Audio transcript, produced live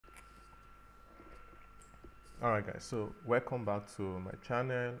Alright guys, so welcome back to my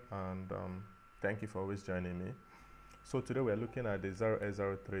channel, and thank you for always joining me. So today we're looking at the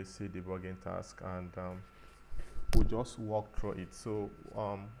 0S03C debugging task, and we'll just walk through it. So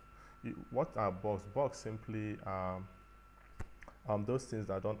what are bugs? Bugs simply those things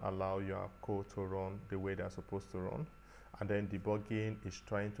that don't allow your code to run the way they're supposed to run. And then debugging is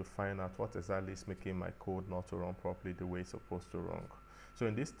trying to find out what exactly is making my code not to run properly the way it's supposed to run. So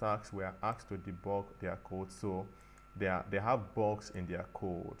in this task, we are asked to debug their code. So they have bugs in their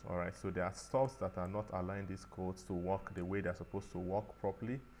code. All right. So there are stuff that are not allowing these codes to work the way they're supposed to work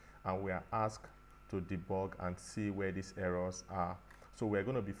properly, and we are asked to debug and see where these errors are. So we're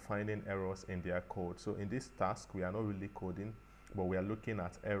going to be finding errors in their code. So in this task, we are not really coding, but we are looking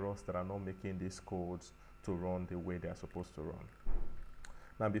at errors that are not making these codes to run the way they are supposed to run.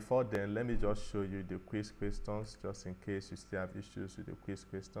 Now before then, let me just show you the quiz questions, just in case you still have issues with the quiz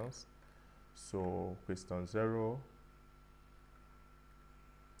questions. So question 0,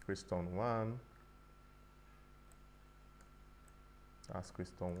 question 1, that's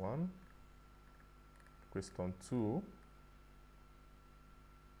question 1, question 2,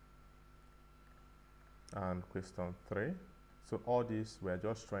 and question 3. So all these we're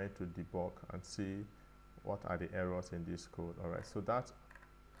just trying to debug and see what are the errors in this code. All right, so that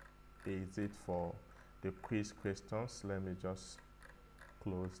is it for the quiz questions. Let me just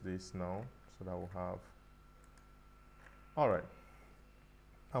close this now so that we'll have. All right,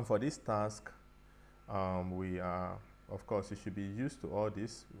 and for this task, we are, of course, you should be used to all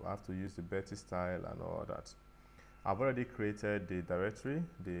this. You have to use the Betty style and all that. I've already created the directory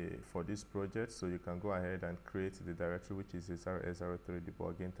for this project, so you can go ahead and create the directory, which is the 0S03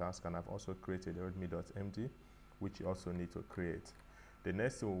 debugging task, and I've also created the readme.md, which you also need to create. The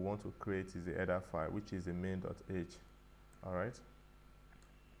next thing we want to create is the header file, which is the main.h. All right,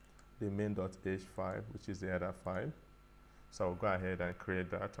 the main.h file, which is the header file. So I'll go ahead and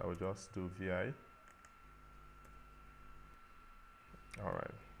create that. I will just do vi. All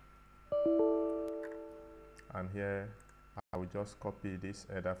right. And here I will just copy this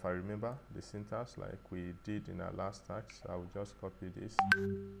header file. Remember the syntax like we did in our last task. I will just copy this,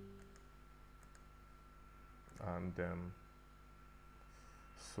 and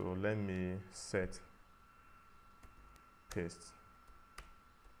so let me set paste.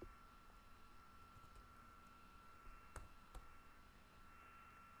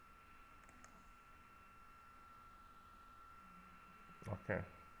 Okay,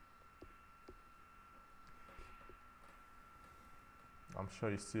 I'm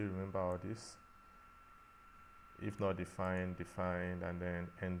sure you still remember all this. If not, define, and then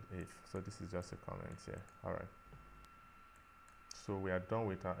end if. So this is just a comment here. All right, so we are done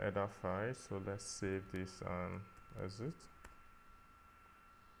with our header file. So let's save this and exit.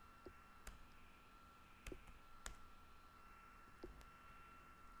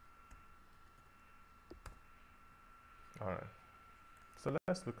 All right, so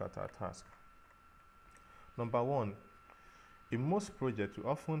let's look at our task. Number 1, in most projects, we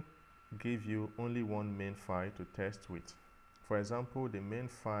often give you only one main file to test with. For example, the main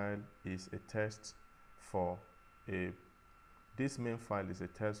file is a test for this main file is a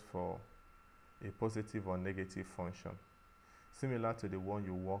test for a positive or negative function, similar to the one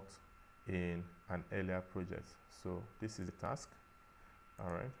you worked in an earlier project. So this is the task.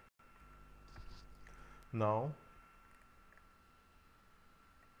 All right. Now,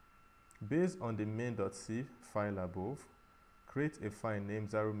 based on the main.c file above, create a file named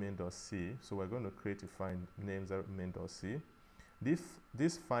 0main.c. So we're going to create a file named 0main.c.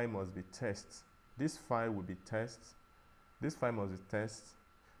 This file must be test. This file will be test. This file must be test.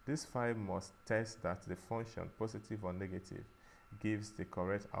 This file must test that the function, positive or negative, gives the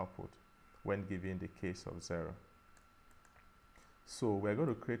correct output when given the case of 0. So we're going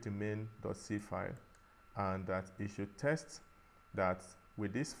to create a main.c file, and that it should test that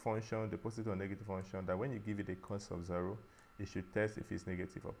with this function, the positive or negative function, that when you give it a case of 0, it should test if it's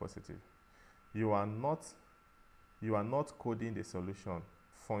negative or positive. You are not coding the solution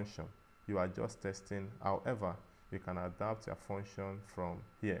function. You are just testing. However, you can adapt your function from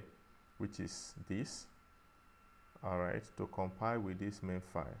here, which is this. All right, to compile with this main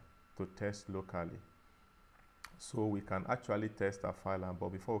file to test locally. So we can actually test our file, but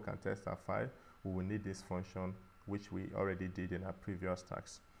before we can test our file, we will need this function, which we already did in our previous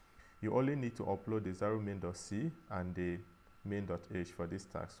task. You only need to upload the 0main.c and the main.h for this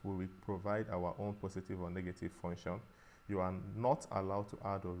task. We will provide our own positive or negative function. You are not allowed to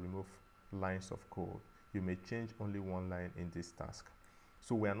add or remove lines of code. You may change only one line in this task.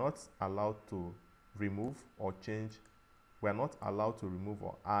 So we are not allowed to remove or change. We are not allowed to remove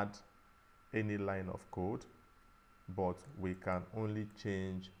or add any line of code. but we can only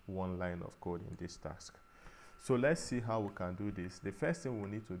change one line of code in this task. So let's see how we can do this. The first thing we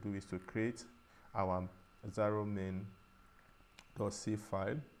need to do is to create our zero main.c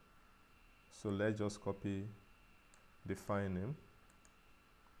file. So let's just copy the file name.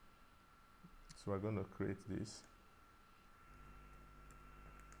 So we're going to create this.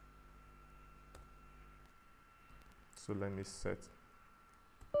 So let me set.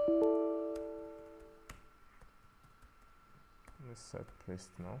 Let's set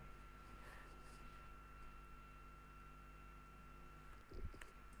paste now.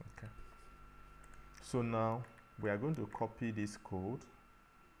 Okay. So now we are going to copy this code,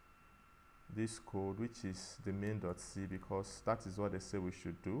 which is the main.c, because that is what they say we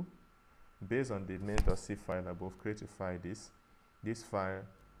should do. Based on the main.c file above, create a file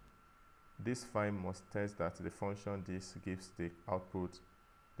this file must test that the function this gives the output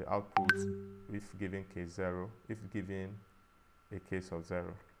if given case 0, if given a case of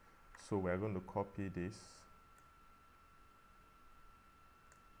 0. So we are going to copy this.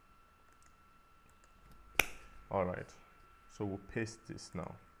 All right, so we'll paste this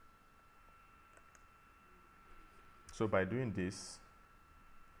now. So by doing this,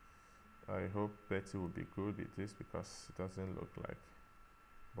 I hope Betty will be good with this because it doesn't look like,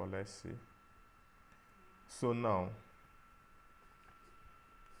 but let's see. So now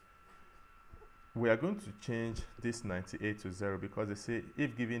we are going to change this 98 to 0 because they say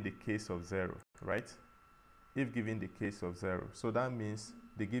if given the case of 0, right? If given the case of 0. So that means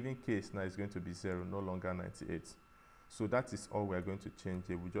the given case now is going to be 0, no longer 98. So that is all we are going to change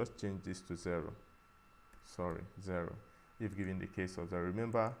here. We just change this to 0. Sorry, 0. If given the case of 0.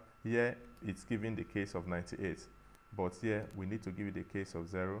 Remember, here it's given the case of 98. But here we need to give it the case of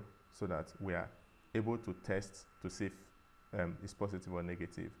 0 so that we are able to test to see if it's positive or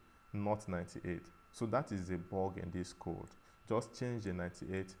negative, not 98. So that is a bug in this code. Just change the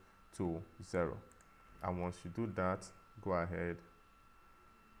 98 to 0. And once you do that, go ahead,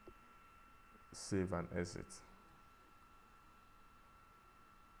 save and exit.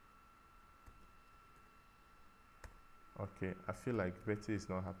 Okay, I feel like Betty is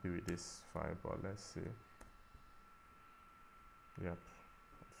not happy with this file, but let's see. Yep,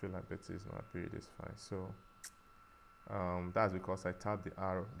 I feel like Betty is not happy with this file. So that's because I tapped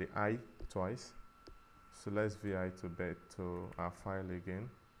the I twice. So let's VI to our file again.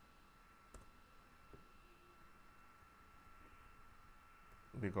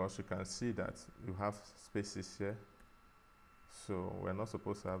 Because you can see that you have spaces here. So we're not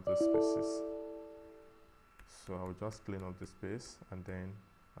supposed to have those spaces. So I will just clean up the space and then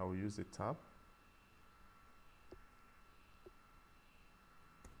I will use the tab.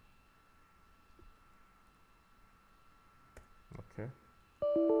 Okay,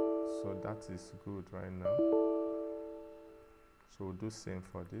 so that is good right now. So we'll do same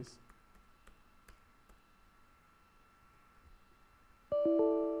for this.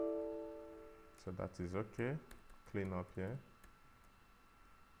 So that is okay. Clean up here.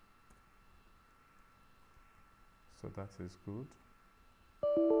 So that is good.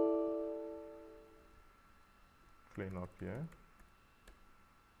 Clean up here.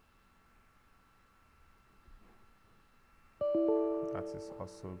 That is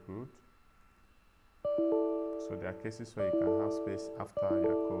also good. So there are cases where you can have space after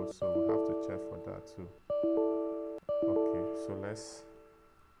your code, so we have to check for that too. Okay, so let's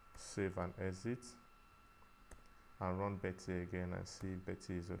save and exit and run Betty again and see if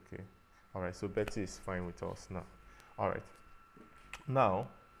Betty is okay. All right, so Betty is fine with us now. All right, now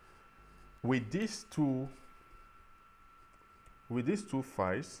with these two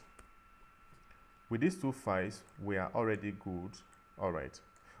files, we are already good. All right,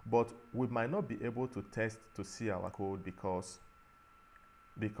 but we might not be able to test to see our code because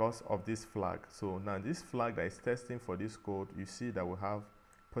of this flag. So now this flag that is testing for this code, you see that we have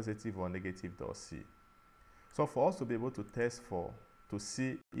positive or negative.c. So for us to be able to test to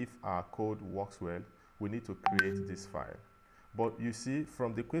see if our code works well, we need to create this file. But you see,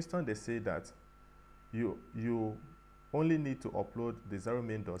 from the question they say that you only need to upload the zero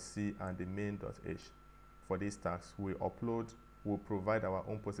main.c and the main.h. For this task, we'll provide our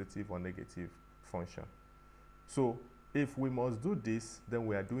own positive or negative function. So if we must do this, then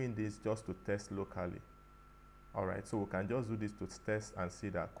we are doing this just to test locally. All right, so we can just do this to test and see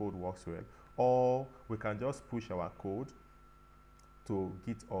that code works well, or we can just push our code to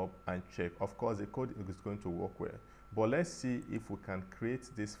GitHub and check. Of course, the code is going to work well, but let's see if we can create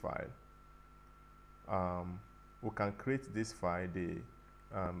this file. We can create this file, the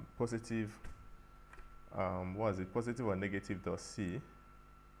positive or negative.c.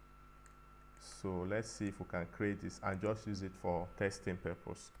 So let's see if we can create this and just use it for testing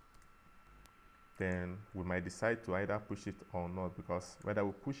purpose. Then we might decide to either push it or not, because whether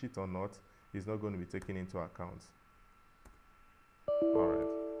we push it or not is not going to be taken into account. All right.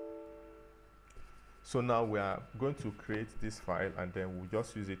 So now we are going to create this file, and then we'll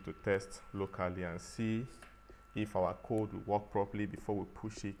just use it to test locally and see if our code will work properly before we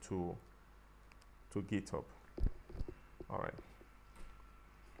push it to GitHub. All right.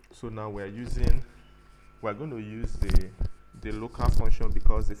 So now we're going to use the local function,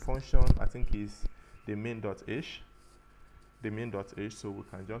 because the function I think is the main.h. So we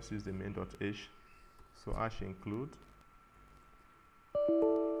can just use the main.h. So hash include.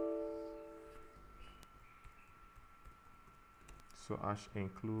 So hash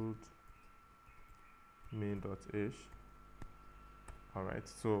include main.h. All right.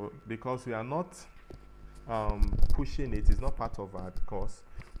 So because we are not pushing it, it's not part of our course,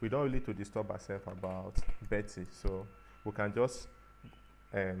 we don't really need to disturb ourselves about Betty. So we can just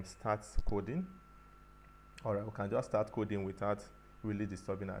start coding. All right, we can just start coding without really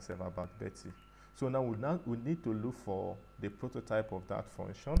disturbing ourselves about Betty. So now we need to look for the prototype of that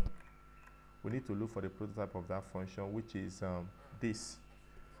function. We need to look for the prototype of that function, which is this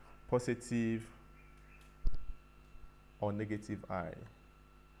positive or negative I.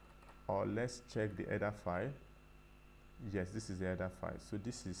 Or let's check the header file. Yes, this is the header file. So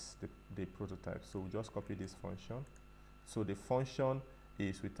this is the prototype. So we just copy this function. So the function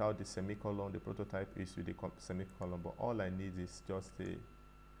is without the semicolon, the prototype is with the semicolon, but all I need is just the,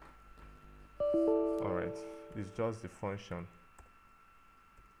 all right, it's just the function.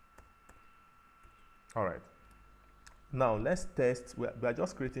 All right. Now let's test. We are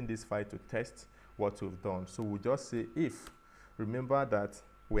just creating this file to test what we've done. So we'll just say if, remember that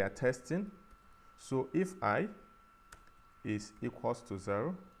we are testing. So if I is equals to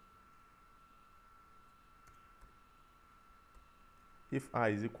 0, if I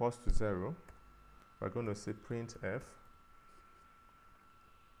is equals to 0, we're going to say printf,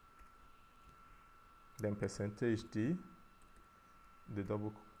 then %d, the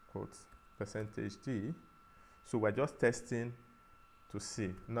double quotes, %d. So we're just testing to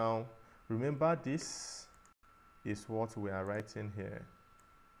see. Now, remember this is what we are writing here.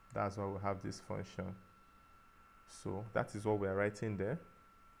 That's why we have this function. So that is what we are writing there.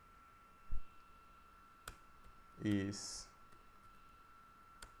 Is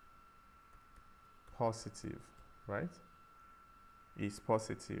positive, right? Is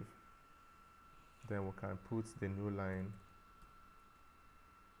positive. Then we can put the new line.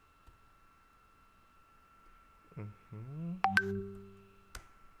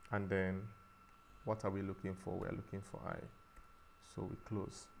 And then what are we looking for? We are looking for I. So we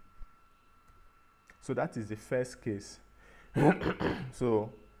close. So that is the first case.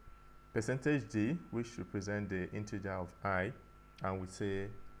 So %d, which represent the integer of I, and we say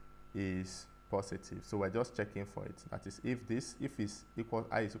is positive. So we're just checking for it. That is, if is equal,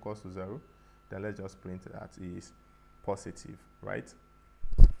 I is equals to 0, then let's just print that is positive, right?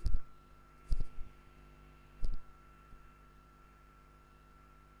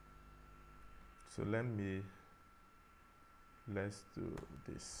 So let's do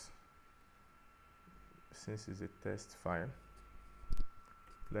this. Since it's a test file,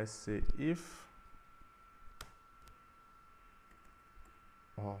 let's say if,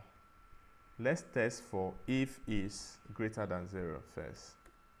 let's test for if is greater than 0 first.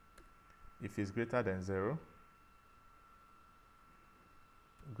 If it's greater than 0,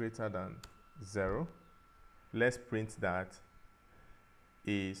 let's print that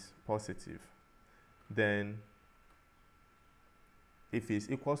is positive. Then if it's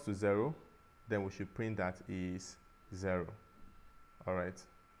equals to 0, then we should print that is 0. All right.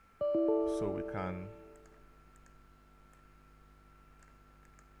 So we can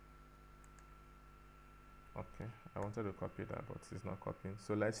okay, I wanted to copy that, but it's not copying.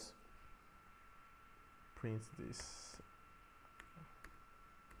 So let's print this.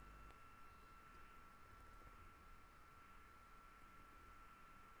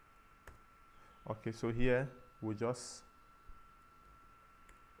 Okay, so here we just,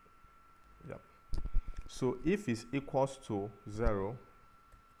 yep. So if is equals to 0,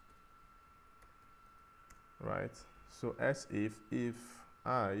 right? So as if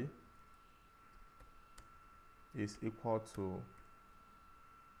I is equal to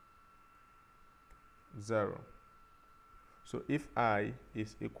 0. So if I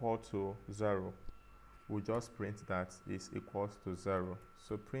is equal to 0, we just print that is equals to 0.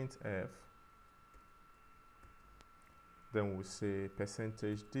 So printf, then we'll say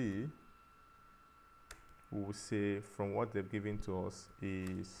 %d, we will say from what they've given to us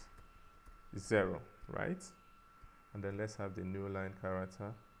is 0, right? And then let's have the new line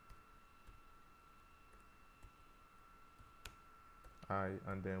character I,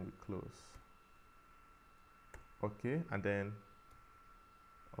 and then we close. Okay, and then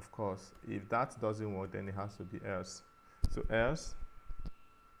of course if that doesn't work, then it has to be else. So else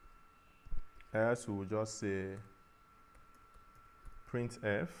we will just say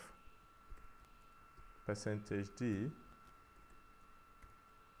printf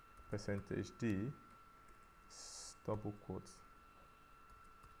 %d double quotes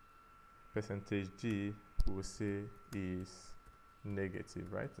 %d we will say is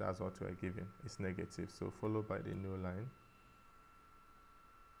negative, right? That's what we're given. It's negative. So followed by the new line.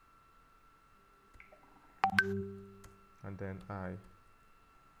 And then I.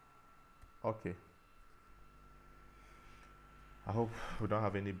 Okay. I hope we don't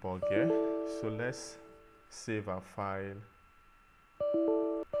have any bug here. So let's save our file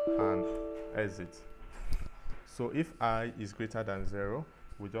and exit. So if I is greater than 0,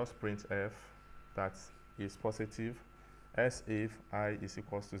 we just print f that is positive. As if I is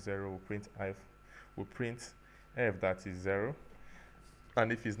equals to 0, we print f that is 0.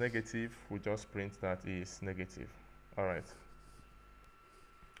 And if it's negative, we just print that is negative. All right.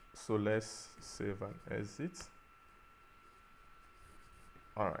 So let's save and exit.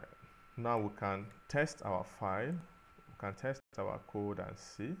 All right. Now we can test our file. We can test our code and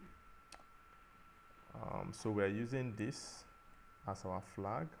see. So we're using this as our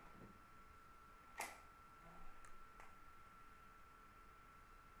flag.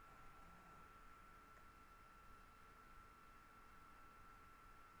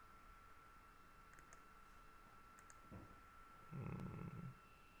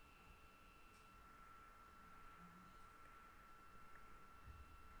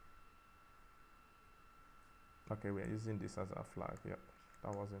 Okay, we're using this as our flag. Yep,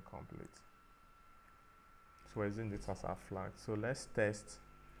 that wasn't complete. So we're using this as our flag. So let's test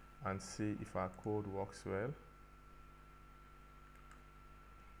and see if our code works well.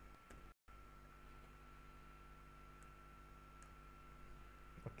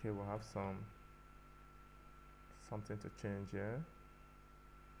 Okay, we'll have something to change here.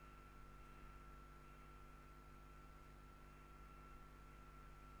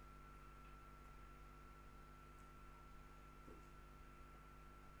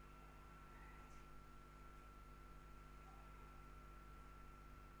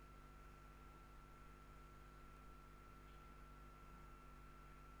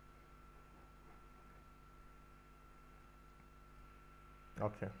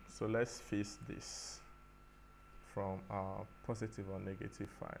 Okay, so let's fix this from our positive or negative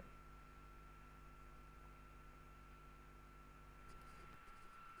file.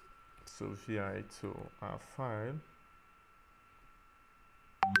 So vi to our file.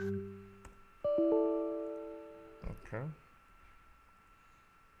 Okay.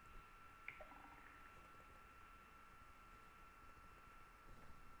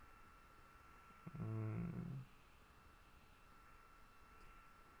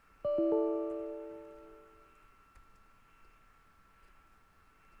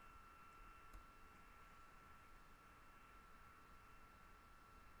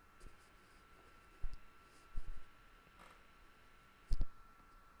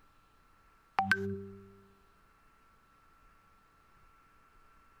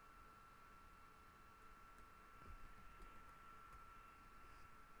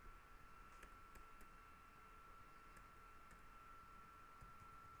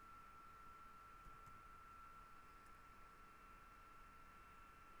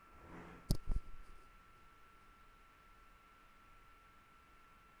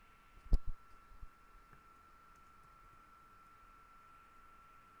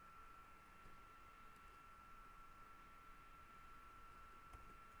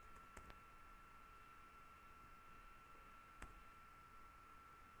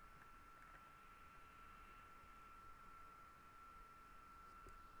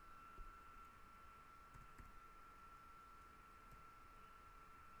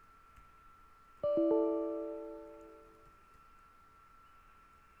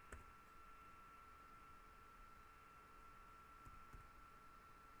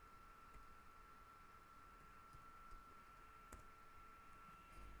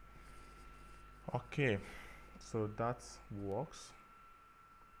 Okay, so that works.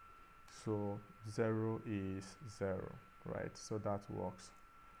 So 0 is 0, right? So that works.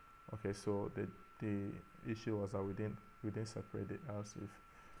 Okay, so the issue was that we didn't separate the else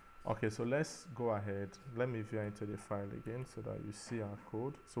if. Okay, so let's go ahead. Let me veer into the file again so that you see our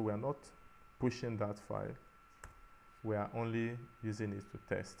code. So we are not pushing that file. We are only using it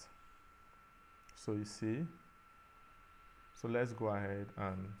to test. So you see, so let's go ahead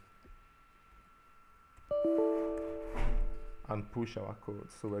and push our code.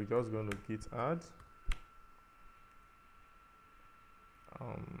 So we're just going to git add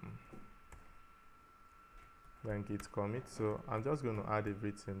then git commit. So I'm just going to add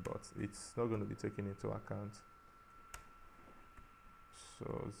everything, but it's not going to be taken into account.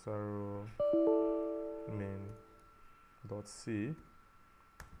 So 0 main.c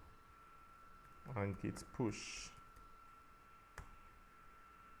and git push.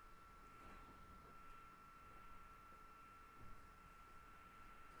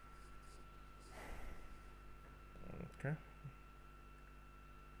 Okay.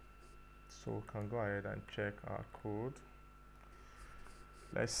 So we can go ahead and check our code.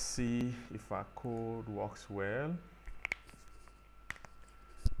 Let's see if our code works well.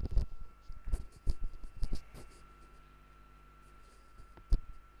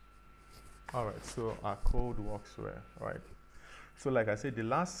 All right, so our code works well, right? So like I said, the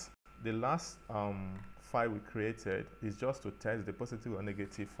last file we created is just to test the positive or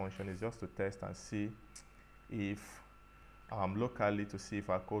negative function, is just to test and see if locally, to see if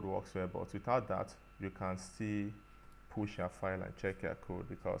our code works well. But without that, you can still push your file and check your code,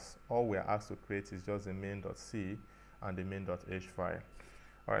 because all we're asked to create is just the main.c and the main.h file.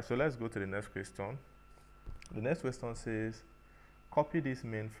 All right, so let's go to the next question. The next question says, copy this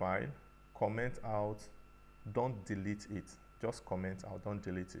main file, comment out, don't delete it. Just comment out, don't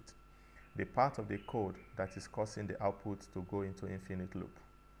delete it. The part of the code that is causing the output to go into infinite loop.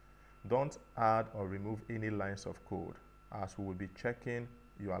 Don't add or remove any lines of code, as we will be checking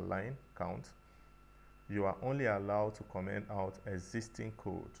your line count. You are only allowed to comment out existing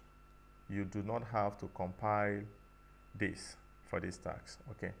code. You do not have to compile this for this task,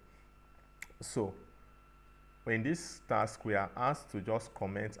 okay? So in this task, we are asked to just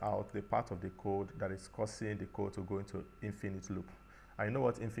comment out the part of the code that is causing the code to go into infinite loop. I know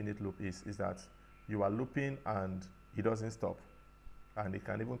what infinite loop is that you are looping and it doesn't stop, and it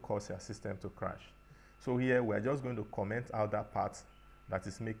can even cause your system to crash. So here we're just going to comment out that part that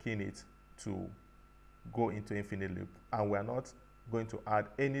is making it to go into infinite loop, and we're not going to add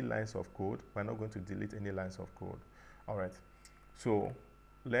any lines of code. We're not going to delete any lines of code. All right, so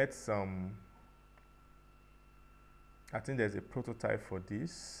let's I think there's a prototype for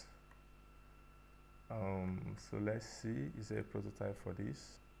this. So let's see, is there a prototype for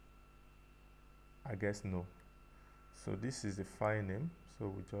this? I guess no. So this is the file name. So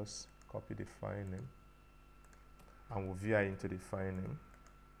we just copy the file name and we'll veer into the file name.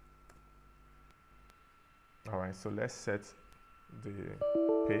 All right, so let's set the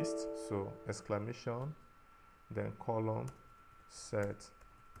paste. So exclamation, then column, set,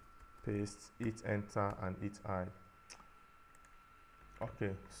 paste, hit enter and hit I.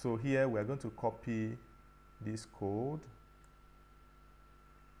 Okay, so here we're going to copy this code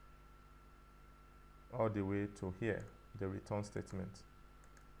all the way to here, the return statement,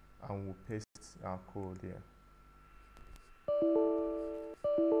 and we'll paste our code here.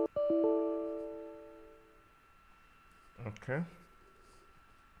 Okay.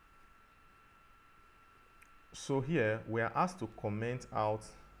 So here we are asked to comment out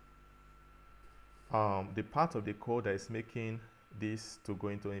the part of the code that is making this to go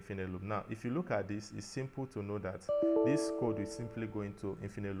into infinite loop. Now, if you look at this, it's simple to know that this code is simply going to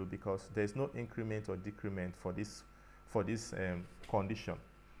infinite loop because there's no increment or decrement for this condition,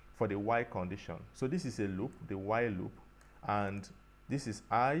 for the while condition. So this is a loop, the while loop, and this is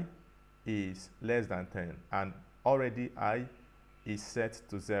I is less than 10, and already I is set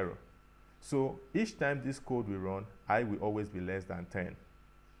to 0. So each time this code will run, I will always be less than 10.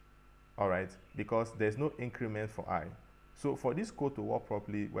 All right, because there's no increment for I. So for this code to work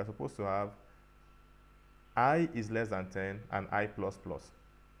properly, we're supposed to have I is less than 10 and I plus plus.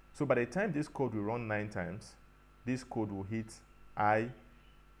 So by the time this code will run 9 times, this code will hit I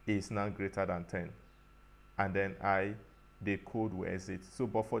is now greater than 10. And then the code will exit. So,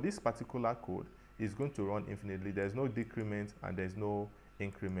 but for this particular code, it's going to run infinitely. There's no decrement and there's no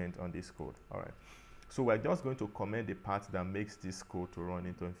increment on this code. All right. So we're just going to comment the part that makes this code to run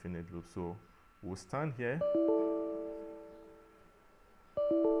into infinite loop. So we'll stand here.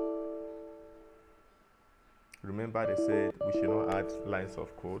 Remember, they said we should not add lines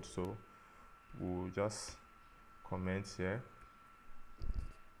of code, so we'll just comment here.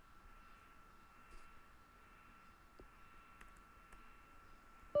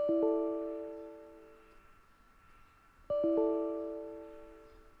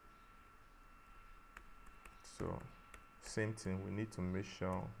 So same thing, we need to make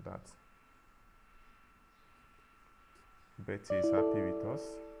sure that Betty is happy with us.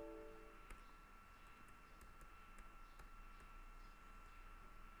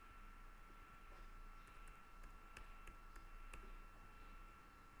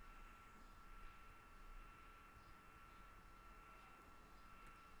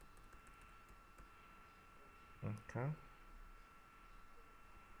 Okay.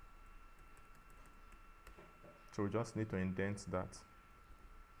 So we just need to indent that.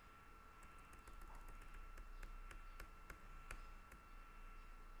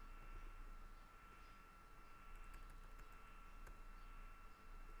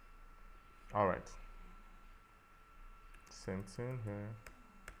 All right. Same thing here.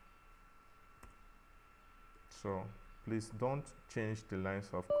 So please don't change the lines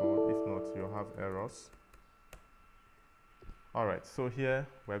of code, if not you'll have errors. All right, so here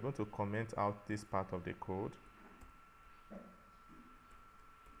we're going to comment out this part of the code.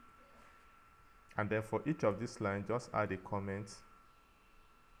 And then for each of these lines, just add a comment.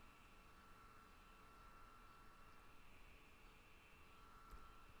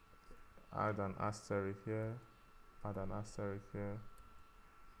 Add an asterisk here, add an asterisk here,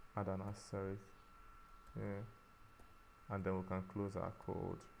 add an asterisk here, and then we can close our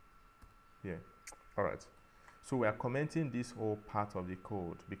code here. All right, so we are commenting this whole part of the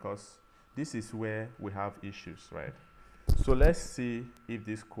code because this is where we have issues, right? So let's see if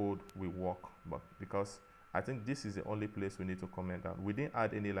this code will work, but because I think this is the only place we need to comment out. We didn't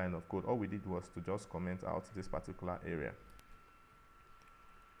add any line of code. All we did was to just comment out this particular area.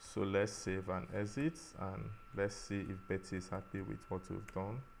 So let's save and exit, and let's see if Betty is happy with what we've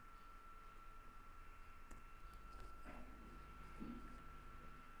done.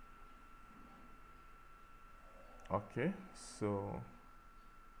 Okay, so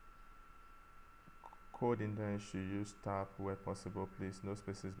code indent should use tab where possible, please. No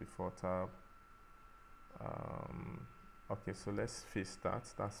spaces before tab. Okay, so let's fix that.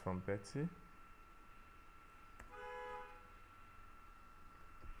 That's from Betty.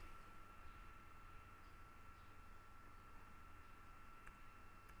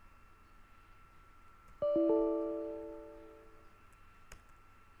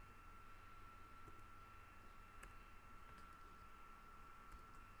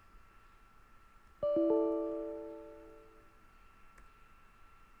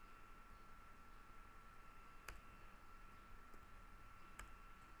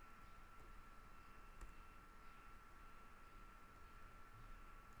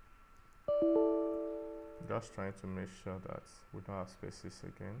 Just trying to make sure that we don't have spaces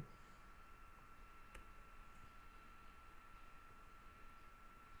again.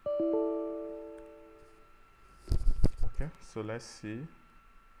 Okay, so let's see.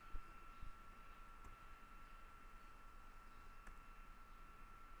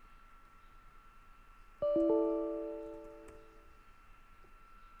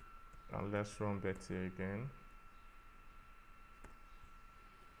 And let's run Betty again.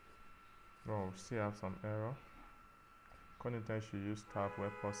 Oh, we still have some error. Code indent should use tab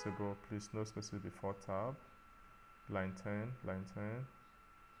where possible. Please no spaces before tab. Line 10, line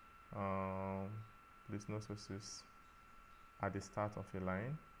 10. Please no spaces at the start of a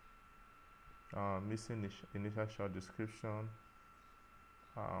line. Missing initial short description.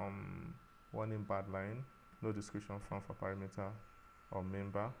 Warning bad line. No description found for parameter or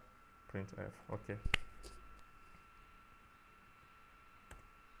member. Printf. Okay.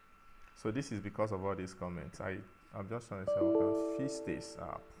 So this is because of all these comments. I'm just trying to say we can fix this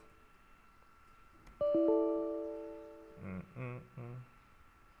up.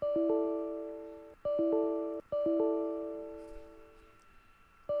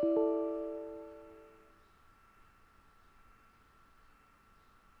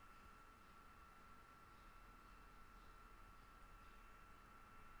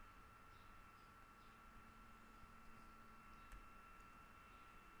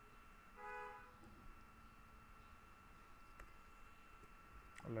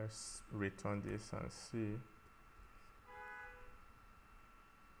 Let's return this and see.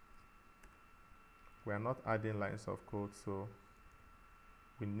 We are not adding lines of code, so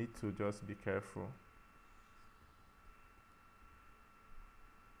we need to just be careful.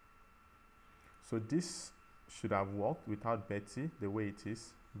 So this should have worked without Betty the way it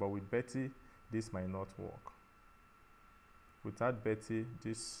is, but with Betty this might not work. Without Betty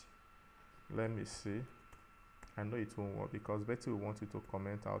this, let me see. I know it won't work because Betty will want you to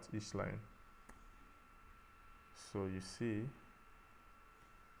comment out each line. So you see,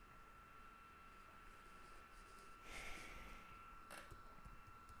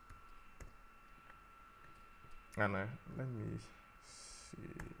 and let me see.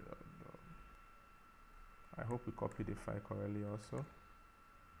 I hope we copy the file correctly also.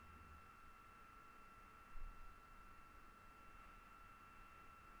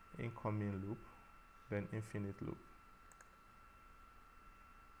 Incoming loop, then infinite loop.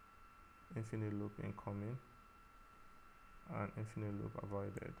 Infinite loop incoming and infinite loop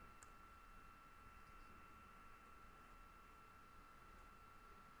avoided.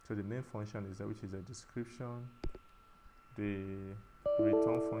 So the main function is there, which is a description. The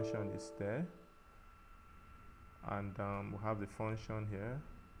return function is there, and we have the function here.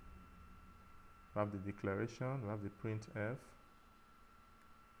 We have the declaration, we have the printf,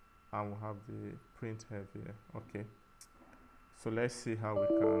 and we have the printf here. Okay, so let's see how we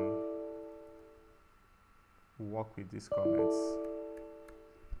can work with these comments.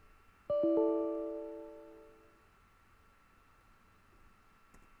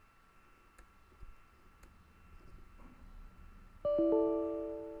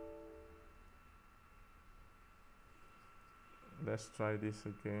 Let's try this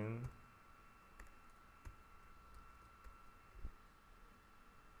again.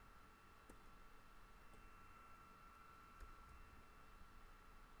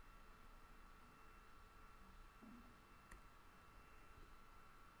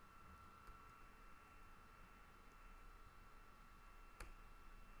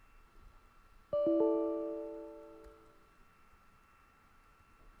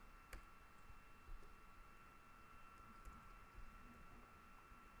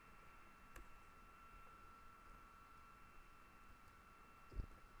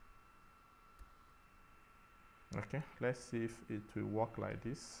 Okay, let's see if it will work like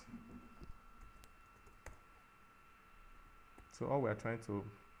this. So all we're trying to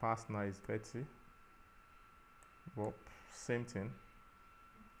pass now is Betty. Well, same thing.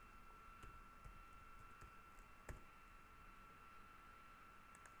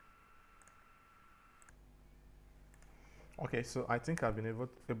 Okay, so I think I've been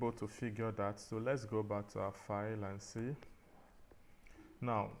able to figure that. So let's go back to our file and see.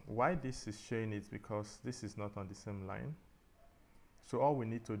 Now, why this is showing it because this is not on the same line. So all we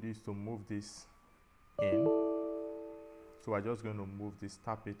need to do is to move this in. So we're just going to move this,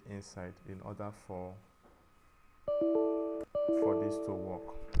 tap it inside in order for this to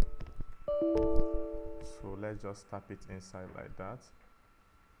work. So let's just tap it inside like that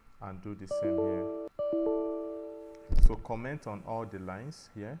and do the same here. So comment on all the lines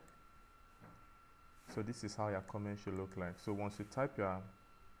here. So this is how your comment should look like. So once you type your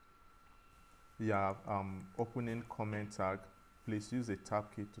opening comment tag, please use a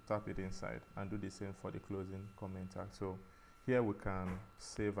tab key to tap it inside and do the same for the closing comment tag. So here we can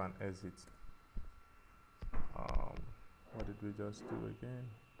save and exit. What did we just do again?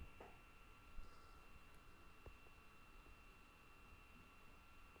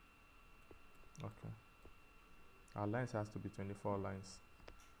 Okay. Our lines has to be 24 lines.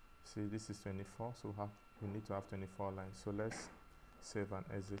 See, this is 24, so we need to have 24 lines. So let's save and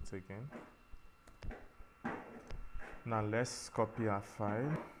exit again. Now let's copy our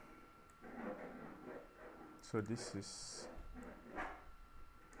file. So this is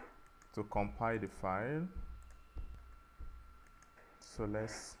to compile the file. So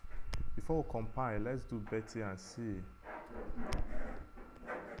before we compile, let's do Betty and C.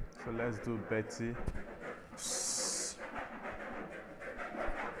 So let's do Betty.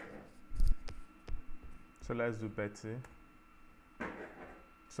 So let's do Betty.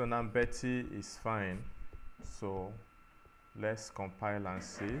 So now Betty is fine. So let's compile and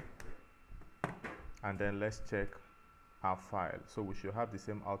see. And then let's check our file. So we should have the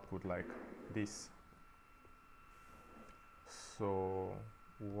same output like this. So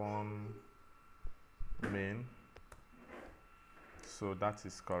one main. So that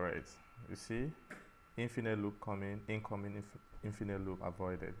is correct. You see, infinite loop coming, incoming, infinite loop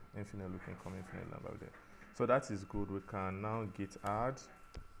avoided, infinite loop incoming, infinite loop avoided. So that is good. We can now git add,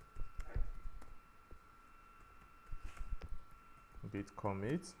 git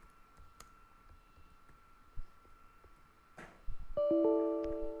commit,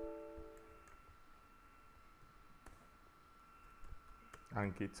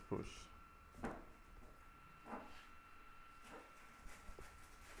 and git push.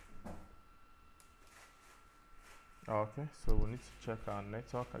 Okay, so we need to check our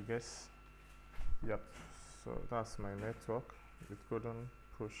network, I guess. Yep, so that's my network. It couldn't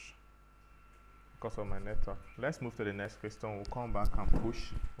push because of my network. Let's move to the next question. We'll come back and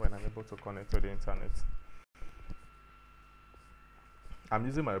push when I'm able to connect to the internet. I'm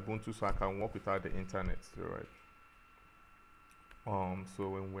using my Ubuntu so I can work without the internet, right? So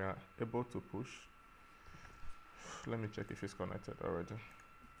when we are able to push, let me check if it's connected already.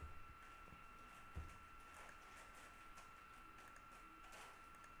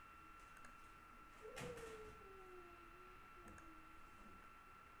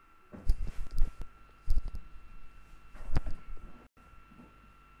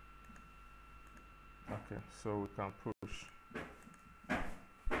 Okay, so we can push.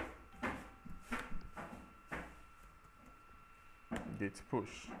 git push.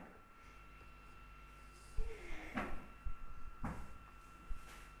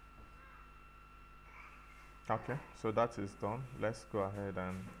 Okay, so that is done. Let's go ahead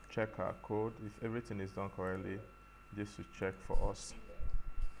and check our code. If everything is done correctly, this should check for us.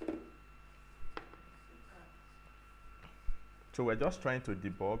 So we're just trying to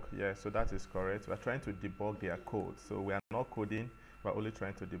debug. Yeah, so that is correct. We're trying to debug their code. So we are not coding, we're only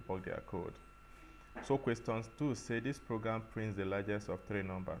trying to debug their code. So questions 2 say this program prints the largest of 3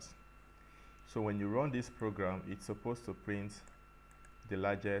 numbers. So when you run this program, it's supposed to print the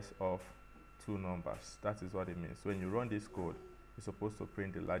largest of 2 numbers. That is what it means. So when you run this code, it's supposed to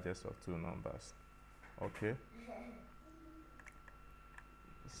print the largest of 2 numbers. Okay.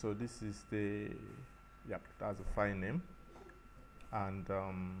 So this is the, yep, that's the file name. And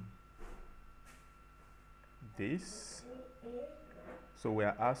this. So we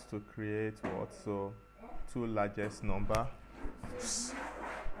are asked to create what? So 2 largest number.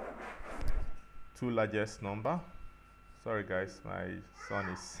 2 largest number. Sorry guys, my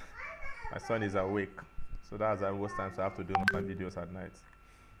son is awake. So that's why most times I have to do my videos at night.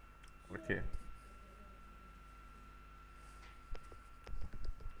 Okay.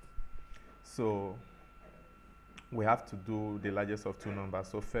 So we have to do the largest of 2 numbers.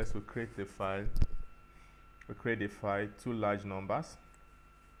 So first we create the file. We create a file, 2 large numbers.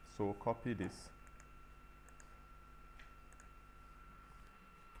 So copy this.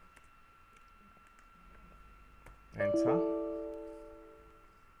 Enter.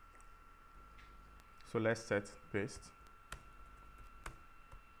 So let's set paste.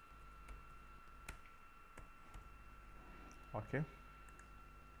 Okay.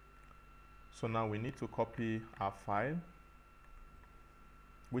 So now we need to copy our file,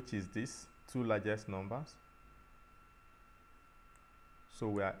 which is this 2 largest numbers. So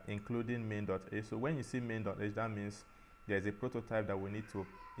we are including main.h. So when you see main.h, that means there's a prototype that we need to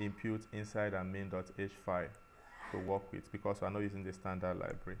impute inside our main.h file to work with, because we are not using the standard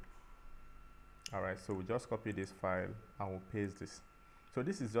library. All right, so we just copy this file and we'll paste this. So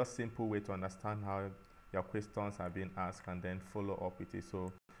this is just a simple way to understand how your questions are being asked and then follow up with it.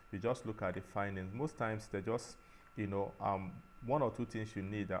 So you just look at the findings. Most times they're just, you know, 1 or 2 things you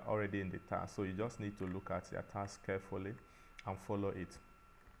need are already in the task. So you just need to look at your task carefully and follow it.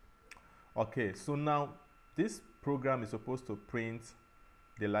 Okay, so now this program is supposed to print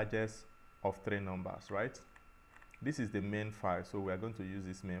the largest of 3 numbers, right? This is the main file, so we are going to use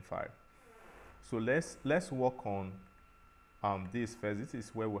this main file. So let's work on this first. This is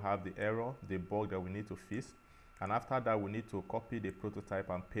where we have the error, the bug that we need to fix. And after that, we need to copy the prototype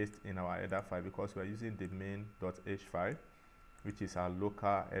and paste in our header file, because we are using the main.h file, which is our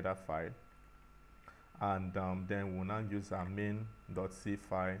local header file. And then we'll now use our main.c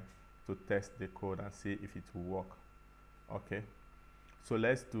file to test the code and see if it will work. Okay, so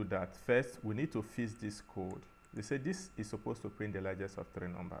let's do that. First, we need to fix this code. They say this is supposed to print the largest of 3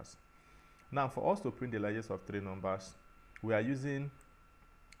 numbers. Now, for us to print the largest of 3 numbers, we are using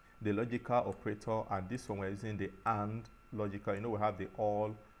the logical operator, and this one we're using the AND logical. You know, we have the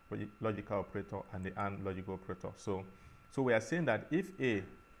OR logical operator and the AND logical operator. So we are saying that if A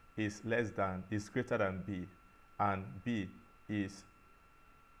is greater than B, and B is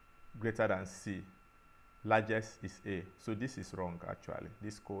greater than C, largest is A. So this is wrong, actually.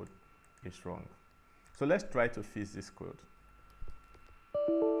 This code is wrong. So let's try to fix this code.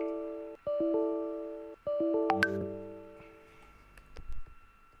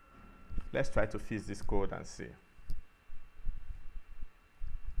 Let's try to fix this code and see.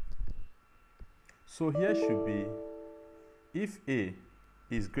 So here should be if A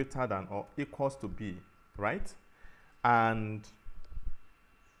is greater than or equals to B, right? And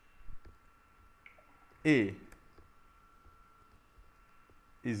A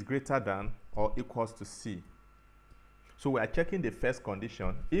is greater than or equals to C. So we are checking the first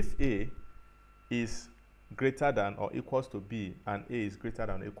condition. If A is greater than or equals to B and A is greater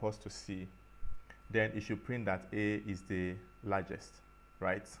than or equals to C, then it should print that A is the largest,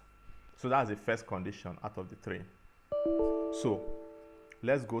 right? So that's the first condition out of the 3. So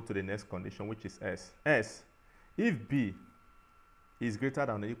let's go to the next condition, which is S. S, if B is greater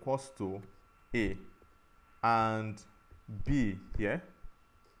than or equals to A and B here,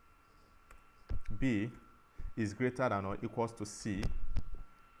 B is greater than or equals to C,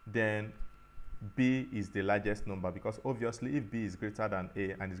 then B is the largest number, because obviously if B is greater than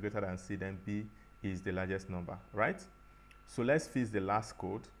A and is greater than C, then B is the largest number, right? So let's fix the last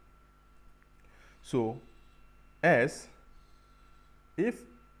code. So S, if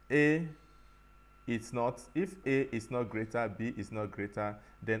A is not greater, B is not greater,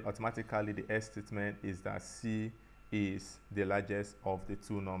 then automatically the S statement is that C is the largest of the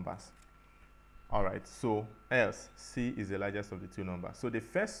two numbers. All right, so else C is the largest of the two numbers. So the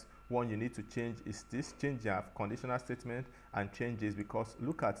first one you need to change is this. Change your conditional statement and change this, because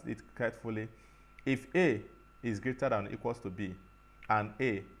look at it carefully. If A is greater than or equals to B and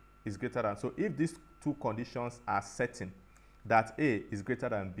A is greater than, so if these two conditions are certain, that A is greater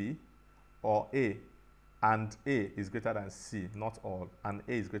than B, or A and A is greater than C, not all, and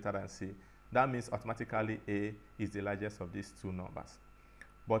A is greater than C, that means automatically A is the largest of these two numbers.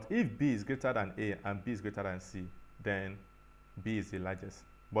 But if B is greater than A and B is greater than C, then B is the largest.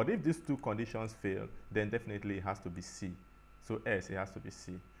 But if these two conditions fail, then definitely it has to be C. So S, it has to be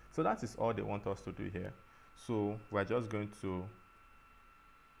C. So that is all they want us to do here. So we're just going to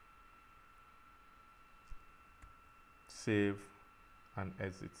save and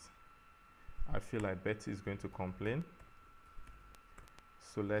exit. I feel like Betty is going to complain.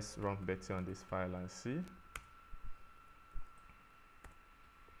 So let's run Betty on this file and see.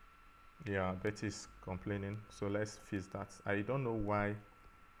 Yeah, Betty is complaining. So let's fix that. I don't know why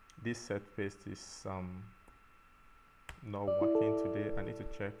this set paste is not working today. I need to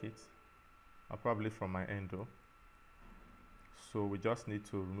check it. Probably from my end though. So we just need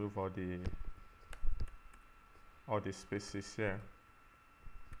to remove all the spaces here.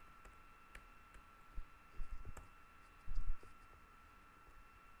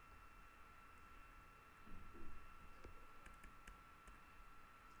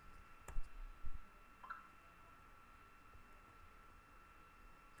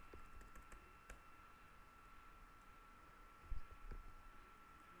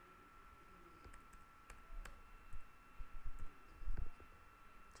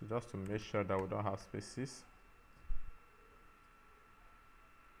 So just to make sure that we don't have spaces.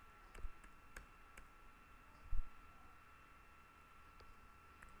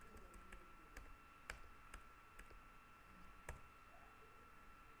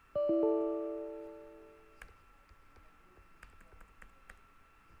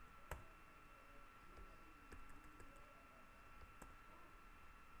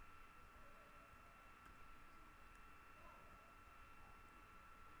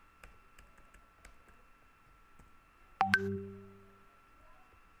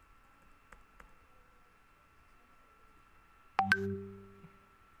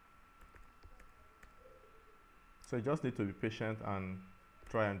 So you just need to be patient and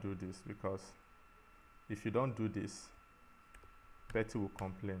try and do this, because if you don't do this, Betty will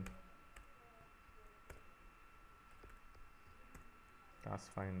complain. That's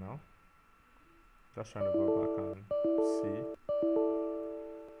fine now. Just trying to go back and see.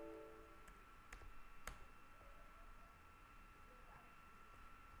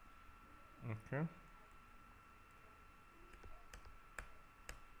 Okay.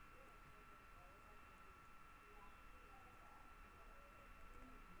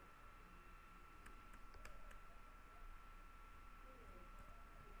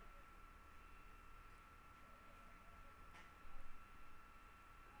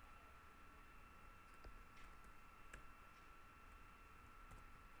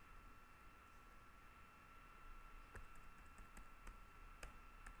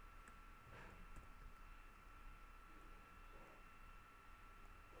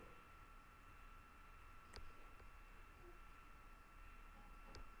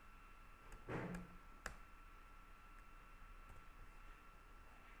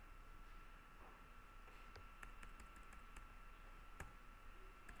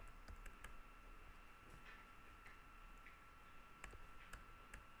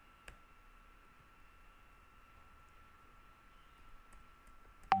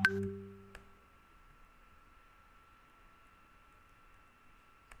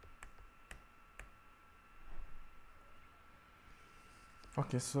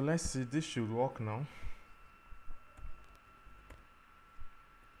 Okay, so let's see, this should work now.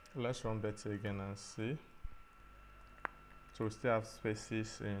 Let's run Betty again and see. So we still have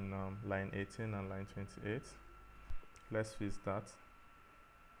spaces in line 18 and line 28. Let's fix that.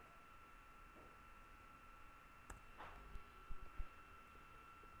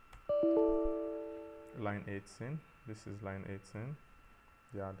 Line 18, this is line 18.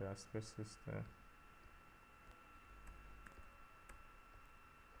 Yeah, there are spaces there.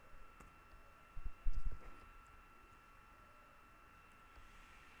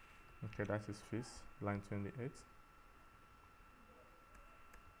 Okay, that is fixed. Line 28.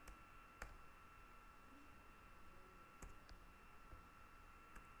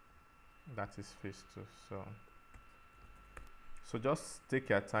 That is fixed too. So just take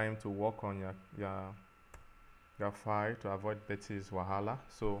your time to work on your file to avoid Betty's wahala.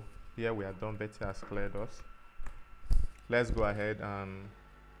 So here we are done. Betty has cleared us. let's go ahead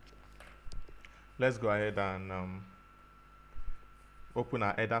and open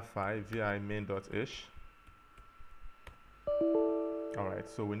our header file vi main.h. Alright,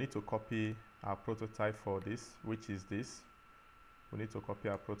 so we need to copy our prototype for this, which is this. We need to copy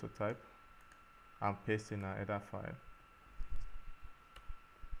our prototype and paste in our header file.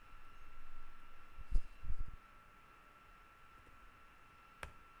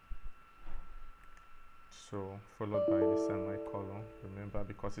 So followed by the semicolon, remember,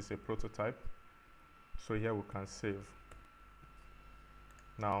 because it's a prototype. So here we can save.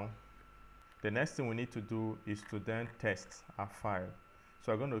 Now the next thing we need to do is to then test our file.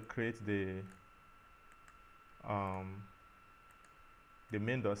 So I'm going to create the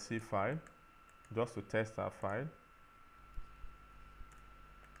main.c file just to test our file.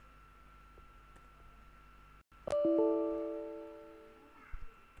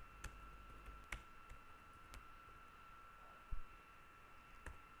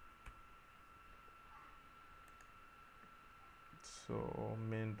 So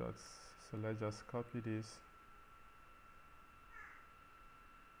so let's just copy this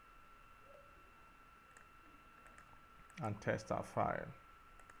and test our file.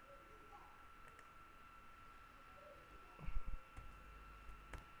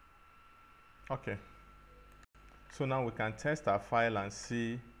 Okay, so now we can test our file and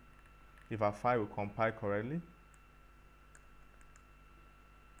see if our file will compile correctly.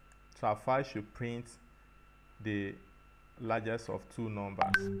 So our file should print the largest of two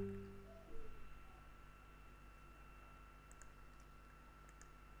numbers.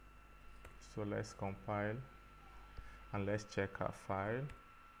 So let's compile and let's check our file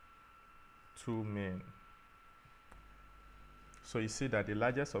to main. So you see that the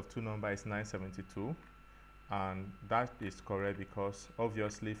largest of two numbers is 972, and that is correct because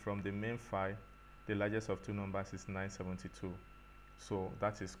obviously from the main file the largest of two numbers is 972. So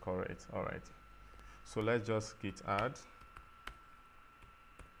that is correct. All right, so let's just git add,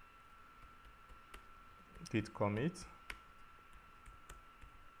 git commit,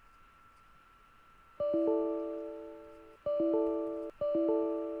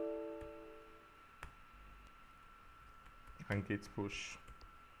 and git push.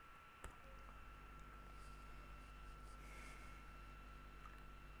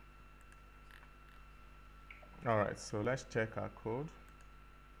 All right, so let's check our code.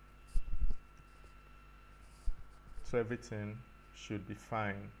 So everything should be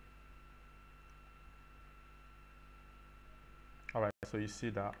fine. All right, so you see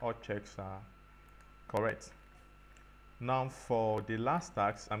that all checks are correct. Now for the last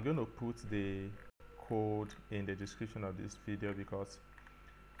task, I'm going to put the code in the description of this video because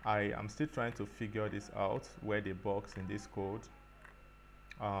I am still trying to figure this out, where the bugs in this code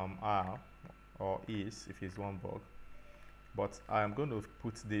are or is, if it's one bug. But I am going to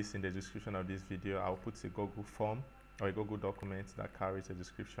put this in the description of this video. I'll put a Google form or a Google document that carries a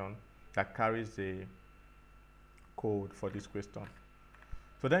description, that carries the code for this question.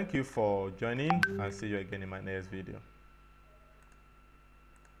 So thank you for joining, and see you again in my next video.